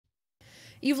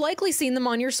You've likely seen them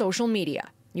on your social media.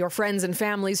 Your friends and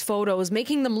family's photos,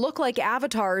 making them look like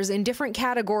avatars in different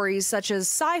categories such as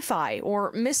sci-fi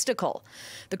or mystical.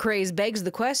 The craze begs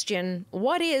the question,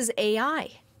 what is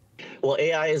AI? Well,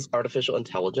 AI is artificial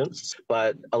intelligence,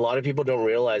 but a lot of people don't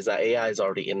realize that AI is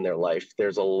already in their life.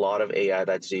 There's a lot of AI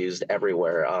that's used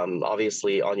everywhere.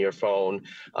 Obviously, on your phone,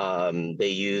 they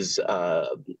use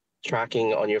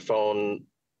tracking on your phone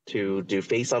to do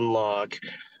face unlock,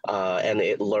 and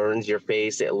it learns your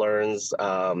face. It learns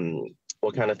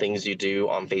what kind of things you do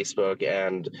on Facebook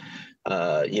and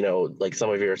like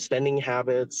some of your spending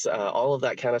habits, all of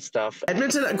that kind of stuff.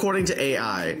 Edmonton, according to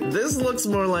AI, this looks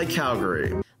more like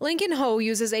Calgary. Lincoln Ho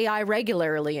uses AI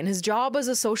regularly in his job as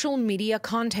a social media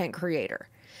content creator.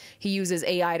 He uses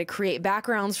AI to create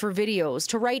backgrounds for videos,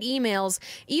 to write emails,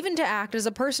 even to act as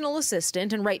a personal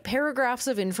assistant and write paragraphs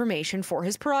of information for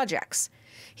his projects.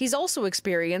 He's also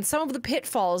experienced some of the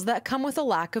pitfalls that come with a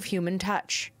lack of human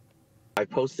touch. I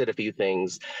posted a few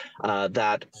things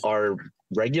that are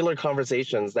regular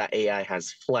conversations that AI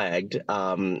has flagged,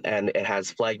 and it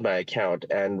has flagged my account.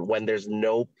 And when there's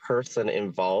no person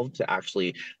involved to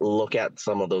actually look at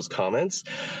some of those comments,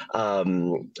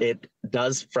 it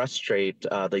does frustrate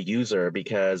the user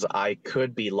because I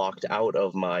could be locked out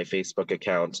of my Facebook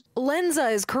account.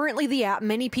 Lensa is currently the app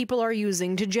many people are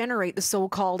using to generate the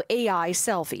so-called AI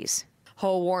selfies.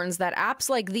 Ho warns that apps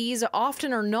like these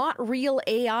often are not real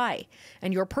AI,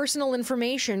 and your personal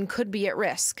information could be at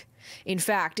risk. In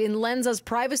fact, in Lensa's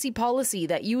privacy policy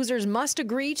that users must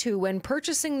agree to when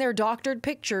purchasing their doctored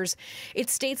pictures,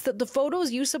 it states that the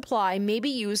photos you supply may be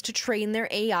used to train their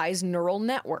AI's neural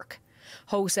network.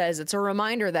 Ho says it's a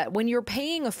reminder that when you're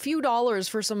paying a few dollars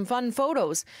for some fun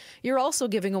photos, you're also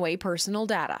giving away personal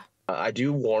data. I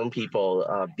do warn people,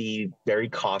 be very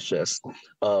cautious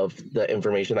of the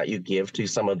information that you give to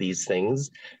some of these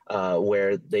things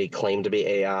where they claim to be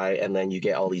AI and then you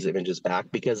get all these images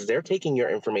back, because they're taking your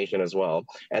information as well,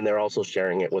 and they're also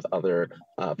sharing it with other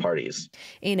parties.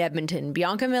 In Edmonton,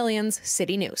 Bianca Millions,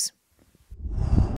 City News.